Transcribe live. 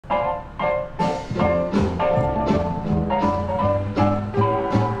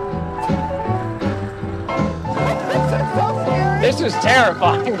This is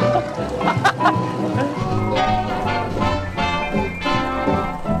terrifying.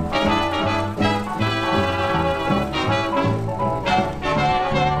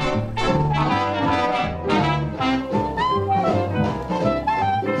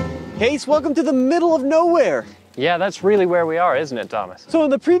 Case, welcome to the middle of nowhere. Yeah, that's really where we are, isn't it, Thomas? So in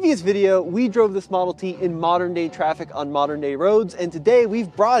the previous video, we drove this Model T in modern day traffic on modern day roads, and today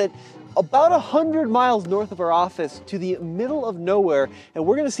we've brought it about 100 miles north of our office to the middle of nowhere, and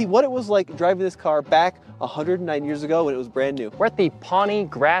we're gonna see what it was like driving this car back 109 years ago when it was brand new. We're at the Pawnee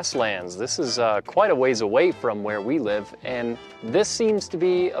Grasslands. This is quite a ways away from where we live, and this seems to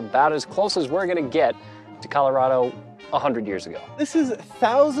be about as close as we're gonna get to Colorado 100 years ago. This is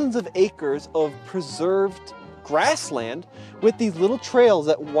thousands of acres of preserved grassland with these little trails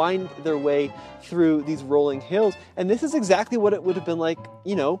that wind their way through these rolling hills. And this is exactly what it would have been like,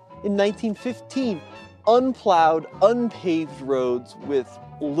 you know, in 1915. Unplowed, unpaved roads with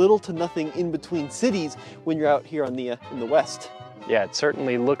little to nothing in between cities when you're out here on the in the west. Yeah, it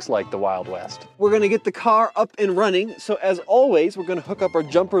certainly looks like the Wild West. We're gonna get the car up and running. So as always, we're gonna hook up our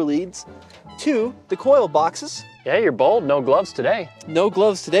jumper leads to the coil boxes. Yeah, you're bold. No gloves today. No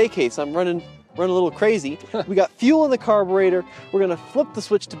gloves today, Case. I'm running a little crazy. We got fuel in the carburetor. We're gonna flip the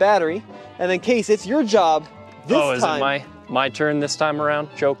switch to battery. And then Case, it's your job this time. Oh, is it my turn this time around?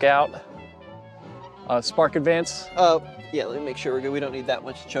 Choke out. Spark advance. Yeah, let me make sure we're good. We don't need that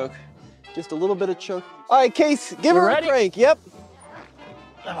much choke. Just a little bit of choke. All right, Case, give her a crank. Yep.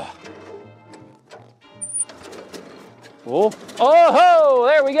 Oh, ho,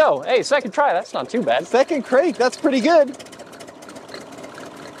 there we go. Hey, second try, that's not too bad. Second crank, that's pretty good.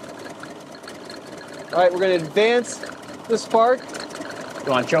 All right, we're gonna advance the spark.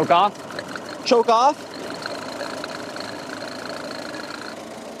 You want to choke off? Choke off.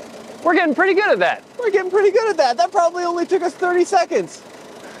 We're getting pretty good at that. We're getting pretty good at that. That probably only took us 30 seconds.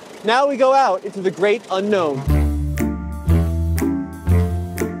 Now we go out into the great unknown.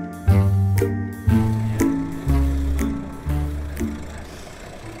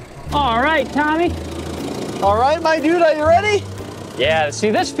 All right, Tommy. All right, my dude, are you ready? Yeah, see,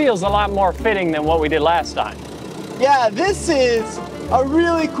 this feels a lot more fitting than what we did last time. Yeah, this is a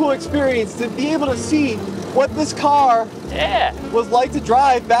really cool experience to be able to see what this car was like to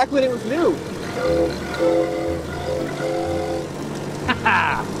drive back when it was new.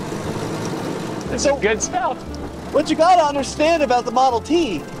 This is good stuff. What you gotta understand about the Model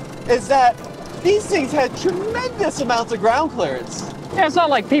T is that these things had tremendous amounts of ground clearance. Yeah, it's not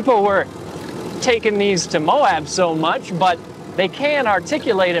like people were taking these to Moab so much, but they can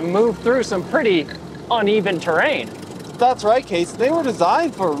articulate and move through some pretty uneven terrain. That's right, Case. They were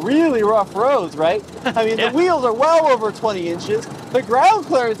designed for really rough roads, right? I mean, Yeah. The wheels are well over 20 inches. The ground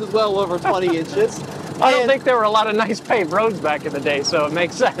clearance is well over 20 inches. I don't think there were a lot of nice paved roads back in the day, so it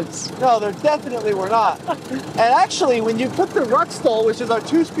makes sense. No, there definitely were not. And actually, when you put the Ruckstall, which is our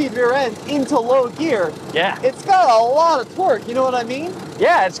 2-speed rear end, into low gear, it's got a lot of torque, you know what I mean?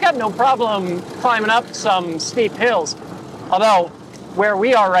 Yeah, it's got no problem climbing up some steep hills. Although, where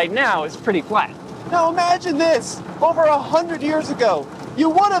we are right now is pretty flat. Now imagine this, over 100 years ago, you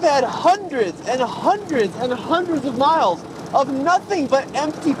would have had hundreds and hundreds and hundreds of miles of nothing but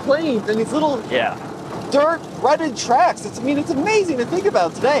empty plains and these little dirt rutted tracks. It's amazing to think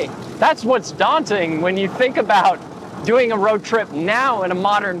about today. That's what's daunting when you think about doing a road trip now in a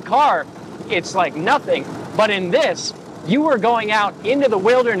modern car. It's like nothing. But in this, you were going out into the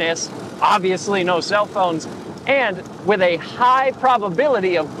wilderness, obviously no cell phones, and with a high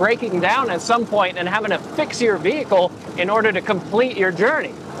probability of breaking down at some point and having to fix your vehicle in order to complete your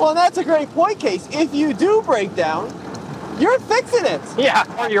journey. Well, and that's a great point, Case. If you do break down, you're fixing it. Yeah,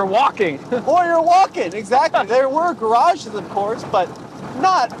 or you're walking. Or you're walking, exactly. There were garages, of course, but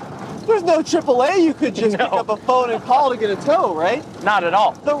there's no AAA you could just pick up a phone and call to get a tow, right? Not at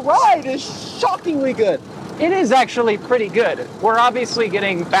all. The ride is shockingly good. It is actually pretty good. We're obviously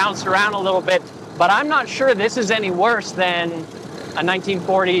getting bounced around a little bit, but I'm not sure this is any worse than a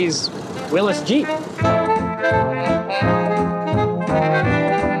 1940s Willys Jeep.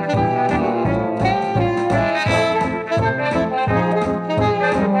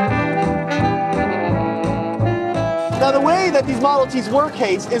 Now the way that these Model Ts work,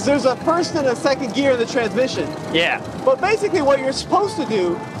 Case, is there's a first and a second gear in the transmission. Yeah. But basically what you're supposed to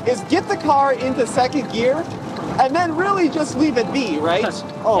do is get the car into second gear and then really just leave it be, right?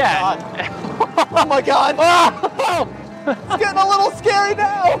 Oh, God. Oh, my God. It's getting a little scary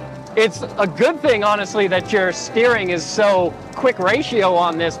now. It's a good thing, honestly, that your steering is so quick ratio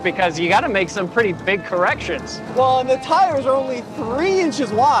on this because you got to make some pretty big corrections. Well, and the tires are only 3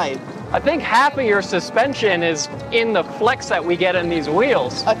 inches wide. I think half of your suspension is in the flex that we get in these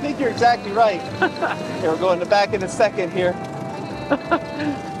wheels. I think you're exactly right. Here, we're going to back in a second here.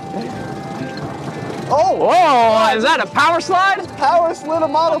 Oh! Whoa, God. is that a power slide? Power slid a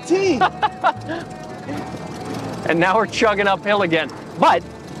Model T. And now we're chugging uphill again. But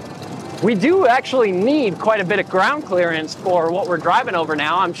we do actually need quite a bit of ground clearance for what we're driving over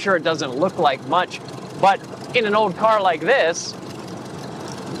now. I'm sure it doesn't look like much, but in an old car like this.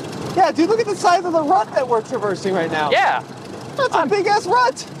 Yeah, dude, look at the size of the rut that we're traversing right now. Yeah. That's a big-ass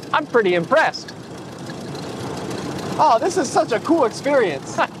rut. I'm pretty impressed. Oh, this is such a cool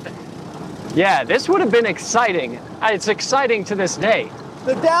experience. Yeah, this would have been exciting. It's exciting to this day.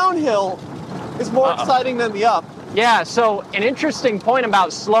 The downhill is more exciting than the up. Yeah, so an interesting point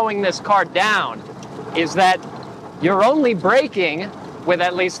about slowing this car down is that you're only braking, with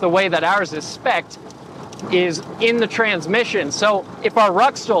at least the way that ours is spec'd, is in the transmission. So if our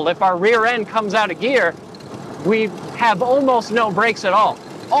Ruxel, if our rear end comes out of gear, we have almost no brakes at all.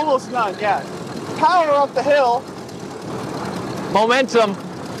 Almost none, yeah. Power up the hill. Momentum.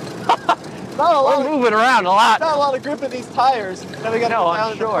 We're moving around a lot. Not a lot of grip in these tires. Now we got to go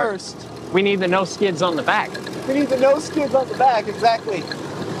down to first. We need the no skids on the back. We need the no skids on the back, exactly.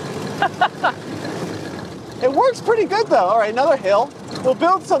 It works pretty good though. All right, another hill. We'll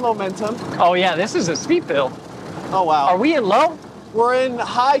build some momentum. Oh yeah, this is a steep hill. Oh wow. Are we in low? We're in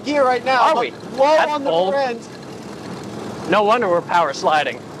high gear right now. Are we? Low That's on the bold. rear end. No wonder we're power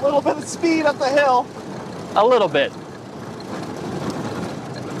sliding. A little bit of speed up the hill. A little bit.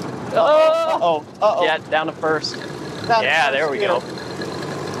 Oh. Uh-oh. Yeah, down to first. Yeah, there we go.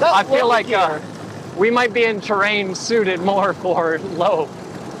 That's I feel like gear. we might be in terrain suited more for low,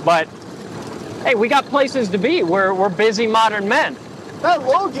 but hey, we got places to be. We're busy modern men. That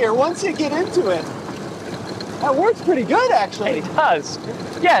low gear, once you get into it, that works pretty good actually. It does.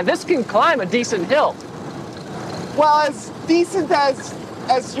 Yeah, this can climb a decent hill. Well, as decent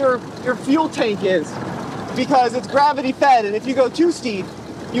as your fuel tank is, because it's gravity fed, and if you go too steep,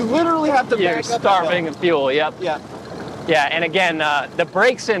 you literally have to You're back up starving of fuel. Yep. Yeah. Yeah, and again, the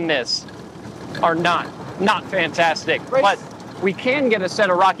brakes in this are not fantastic, but we can get a set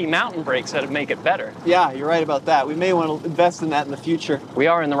of Rocky Mountain brakes that would make it better. Yeah, you're right about that. We may want to invest in that in the future. We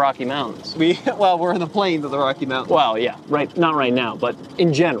are in the Rocky Mountains. Well, we're in the plains of the Rocky Mountains. Well, yeah, right. Not right now, but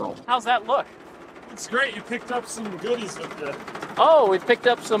in general. How's that look? It's great. You picked up some goodies with the... Oh, we picked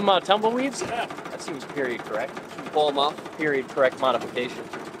up some tumbleweeds? Yeah. That seems period correct. Pull them off. Period correct modification.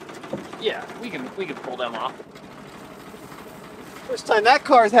 Yeah, we can pull them off. First time that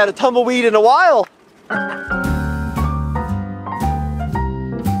car's had a tumbleweed in a while.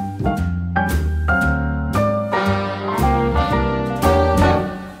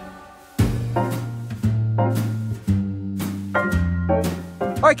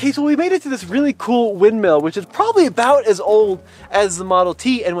 All right, Case, well, we made it to this really cool windmill, which is probably about as old as the Model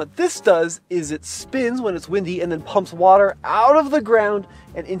T. And what this does is it spins when it's windy and then pumps water out of the ground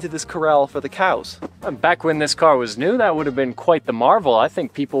and into this corral for the cows. Back when this car was new, that would have been quite the marvel. I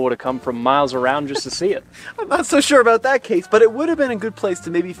think people would have come from miles around just to see it. I'm not so sure about that, Case, but it would have been a good place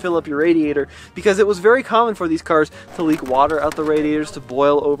to maybe fill up your radiator, because it was very common for these cars to leak water out the radiators, to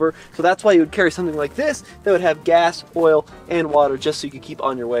boil over. So that's why you would carry something like this that would have gas, oil, and water, just so you could keep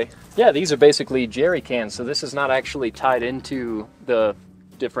on your way. Yeah, these are basically jerry cans, so this is not actually tied into the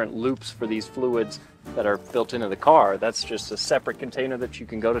different loops for these fluids that are built into the car. That's just a separate container that you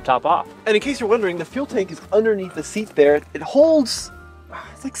can go to top off. And in case you're wondering, the fuel tank is underneath the seat there. It holds,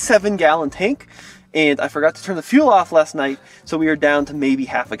 it's like 7-gallon tank, and I forgot to turn the fuel off last night, so we are down to maybe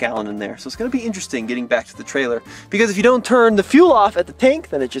half a gallon in there. So it's going to be interesting getting back to the trailer, because if you don't turn the fuel off at the tank,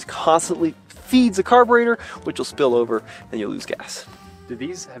 then it just constantly feeds the carburetor, which will spill over and you'll lose gas.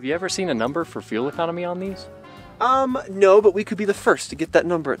 Have you ever seen a number for fuel economy on these? No, but we could be the first to get that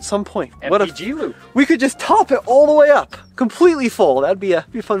number at some point. What if loop. we could just top it all the way up, completely full? That'd be a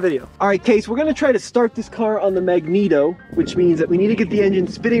fun video. All right, Case, we're gonna try to start this car on the magneto, which means that we need to get the engine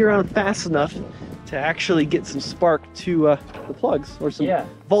spinning around fast enough to actually get some spark to the plugs, or some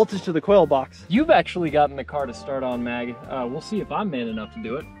voltage to the coil box. You've actually gotten the car to start on mag. We'll see if I'm man enough to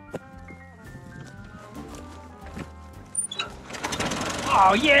do it.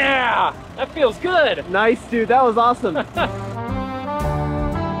 Oh yeah! That feels good! Nice, dude, that was awesome.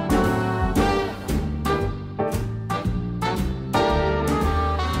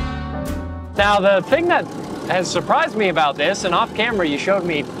 Now the thing that has surprised me about this, and off camera you showed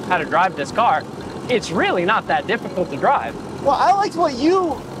me how to drive this car, it's really not that difficult to drive. Well, I liked what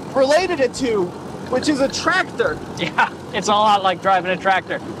you related it to, which is a tractor. Yeah, it's a lot like driving a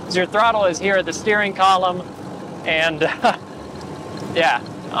tractor. So your throttle is here at the steering column, and yeah,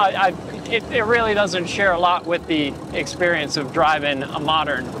 It really doesn't share a lot with the experience of driving a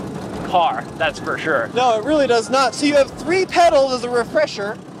modern car, that's for sure. No, it really does not. So you have 3 pedals as a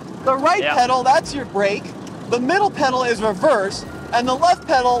refresher. The right pedal, that's your brake. The middle pedal is reverse. And the left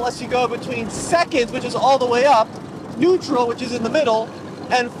pedal lets you go between seconds, which is all the way up, neutral, which is in the middle,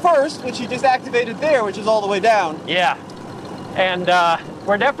 and first, which you just activated there, which is all the way down. Yeah. And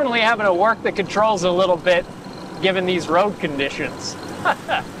we're definitely having to work the controls a little bit given these road conditions.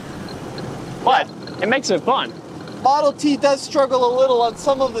 But it makes it fun. Model T does struggle a little on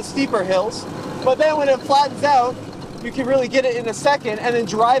some of the steeper hills, but then when it flattens out, you can really get it in a second and then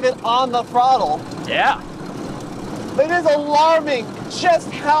drive it on the throttle. Yeah. It is alarming just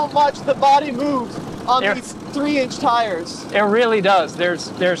how much the body moves on these 3-inch tires. It really does.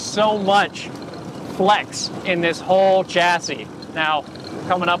 There's so much flex in this whole chassis. Now,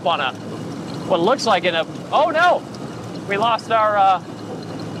 coming up on what looks like oh no! We lost our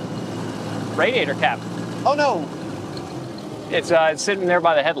radiator cap. Oh no! It's sitting there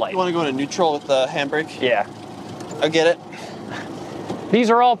by the headlight. You want to go into neutral with the handbrake? Yeah. I get it. These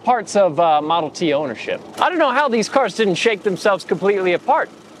are all parts of Model T ownership. I don't know how these cars didn't shake themselves completely apart.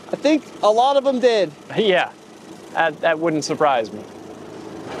 I think a lot of them did. Yeah, that wouldn't surprise me.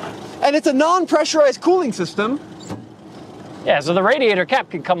 And it's a non-pressurized cooling system. Yeah, so the radiator cap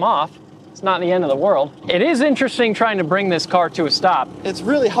could come off. It's not the end of the world. It is interesting trying to bring this car to a stop. It's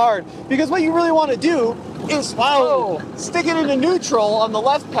really hard because what you really want to do is stick it into neutral on the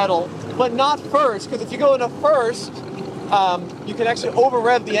left pedal, but not first, because if you go into first, you can actually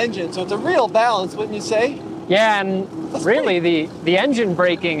over-rev the engine. So it's a real balance, wouldn't you say? Yeah, and really the engine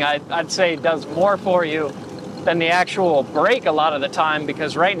braking, I'd say, does more for you than the actual brake a lot of the time,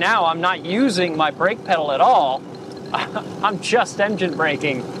 because right now I'm not using my brake pedal at all. I'm just engine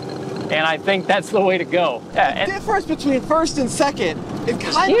braking, and I think that's the way to go. Yeah, the difference between first and second is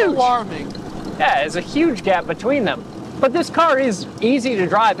kind of alarming. Yeah, there's a huge gap between them. But this car is easy to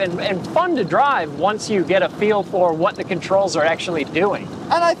drive and fun to drive once you get a feel for what the controls are actually doing.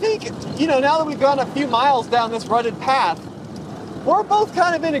 And I think, now that we've gone a few miles down this rutted path, we're both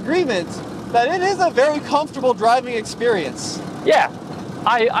kind of in agreement that it is a very comfortable driving experience. Yeah,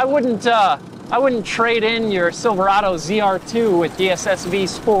 I wouldn't trade in your Silverado ZR2 with DSSV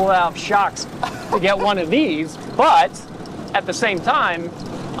spool valve shocks to get one of these, but at the same time,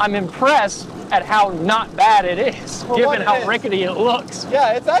 I'm impressed at how not bad it is, given how rickety it looks.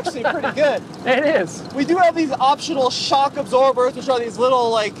 Yeah, it's actually pretty good. It is. We do have these optional shock absorbers, which are these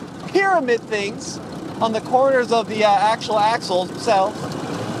little, pyramid things on the corners of the actual axles themselves.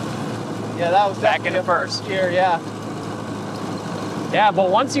 Yeah, that was back in the first year, yeah. Yeah, but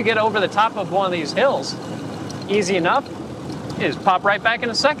once you get over the top of one of these hills, easy enough, you just pop right back in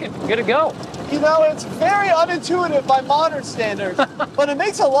a second. Good to go. It's very unintuitive by modern standards, but it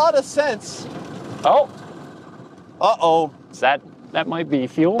makes a lot of sense. Oh. Uh-oh. That might be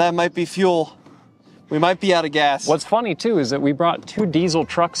fuel? That might be fuel. We might be out of gas. What's funny, too, is that we brought 2 diesel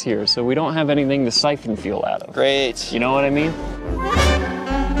trucks here, so we don't have anything to siphon fuel out of. Great. You know what I mean?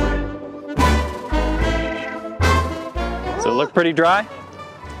 So it look pretty dry?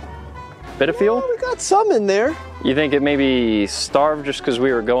 Bit of fuel? We got some in there. You think it maybe starved just because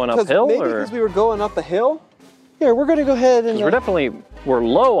we were going uphill? Maybe because we were going up a hill? Here, we're going to go ahead and... We're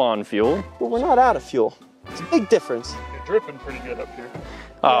low on fuel. But we're not out of fuel. It's a big difference. You're dripping pretty good up here.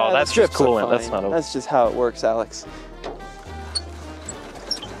 Oh, Yeah, that's just coolant. That's not That's just how it works, Alex.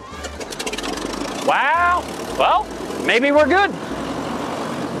 Wow. Well, maybe we're good.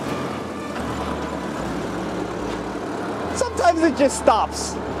 Sometimes it just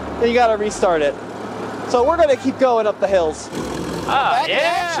stops. And you got to restart it. So we're going to keep going up the hills. Back in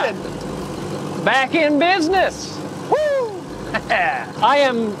action. Back in business. Woo! I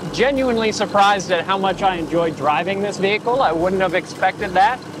am genuinely surprised at how much I enjoy driving this vehicle. I wouldn't have expected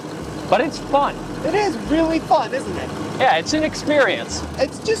that, but it's fun. It is really fun, isn't it? Yeah, it's an experience.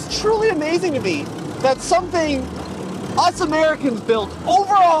 It's just truly amazing to me that something us Americans built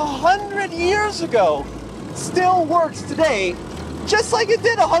over 100 years ago still works today, just like it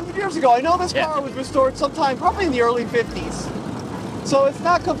did 100 years ago. I know this car was restored sometime probably in the early 50s. So it's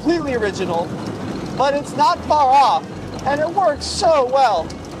not completely original, but it's not far off, and it works so well.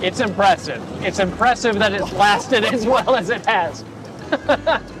 It's impressive. It's impressive that it's lasted as well as it has.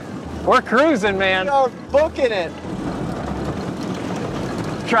 We're cruising, man. We are booking it.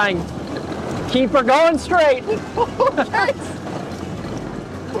 Trying keep her going straight.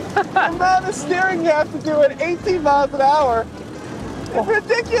 The amount of steering you have to do at 18 miles an hour is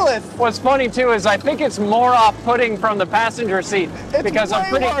ridiculous. What's funny too is I think it's more off-putting from the passenger seat because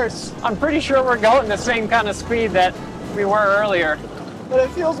worse. I'm pretty sure we're going the same kind of speed that we were earlier. but it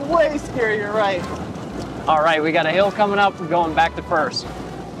feels way scarier, right? All right, we got a hill coming up. We're going back to first.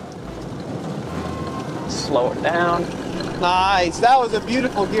 Slow it down. Nice, that was a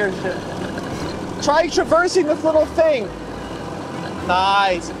beautiful gear shift. Try traversing this little thing.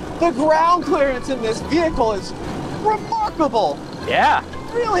 Nice. The ground clearance in this vehicle is remarkable. Yeah.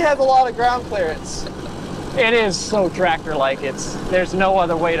 It really has a lot of ground clearance. It is so tractor-like. There's no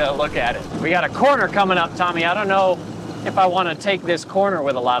other way to look at it. We got a corner coming up, Tommy. I don't know if I want to take this corner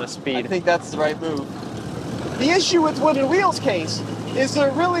with a lot of I speed. think that's the right move. The issue with wooden wheels, Case, is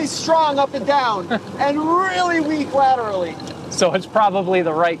they're really strong up and down and really weak laterally. So it's probably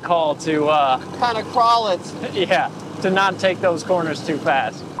the right call to, Kind of crawl it. yeah, to not take those corners too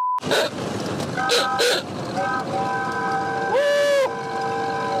fast.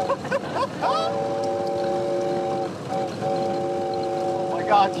 Oh my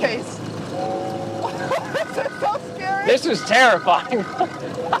God, Case. This is so scary. This is terrifying.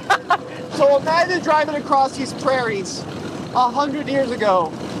 So imagine driving across these prairies 100 years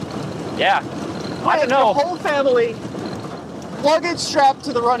ago. Yeah, I don't The know. whole family, luggage strapped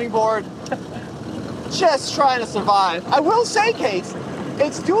to the running board, just trying to survive. I will say, Case,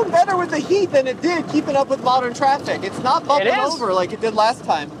 it's doing better with the heat than it did keeping up with modern traffic. It's not bumping It is. over like it did last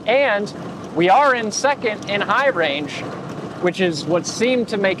time. And we are in second in high range, which is what seemed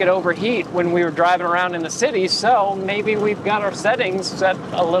to make it overheat when we were driving around in the city. So maybe we've got our settings set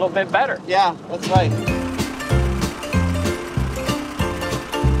a little bit better. Yeah, that's right.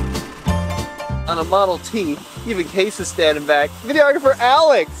 On a Model T, even Case is standing back. Videographer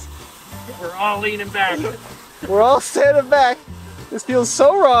Alex, We're all leaning back. we're all standing back. This feels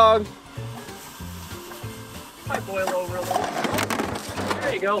so wrong. Might boil over a little.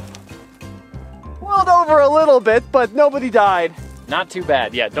 There you go. Boiled over a little bit, but nobody died. Not too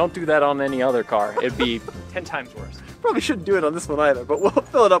bad. Yeah, don't do that on any other car. It'd be 10 times worse. Probably shouldn't do it on this one either, but we'll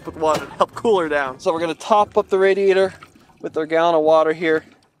fill it up with water to help cool her down. So we're gonna top up the radiator with our gallon of water here,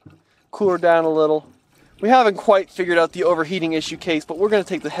 cool her down a little. We haven't quite figured out the overheating issue, Case, but we're gonna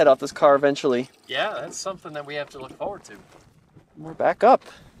take the head off this car eventually. Yeah, that's something that we have to look forward to. We're back up.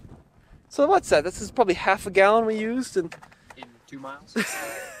 So what's that? This is probably half a gallon we used, and In 2 miles?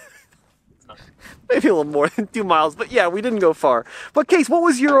 maybe a little more than 2 miles, but yeah, we didn't go far. But Case, what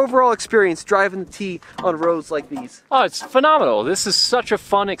was your overall experience driving the T on roads like these? Oh, it's phenomenal. This is such a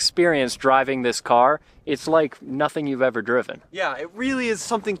fun experience driving this car. It's like nothing you've ever driven. Yeah, it really is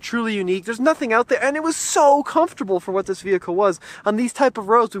something truly unique. There's nothing out there, and it was so comfortable for what this vehicle was. On these type of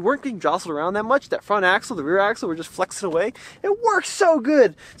roads, we weren't getting jostled around that much. That front axle, the rear axle, were just flexing away. It works so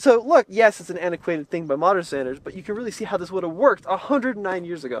good. So look, yes, it's an antiquated thing by modern standards, but you can really see how this would have worked 109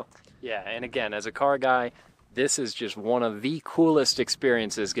 years ago. Yeah, and again, as a car guy, this is just one of the coolest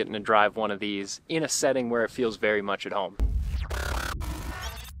experiences getting to drive one of these in a setting where it feels very much at home.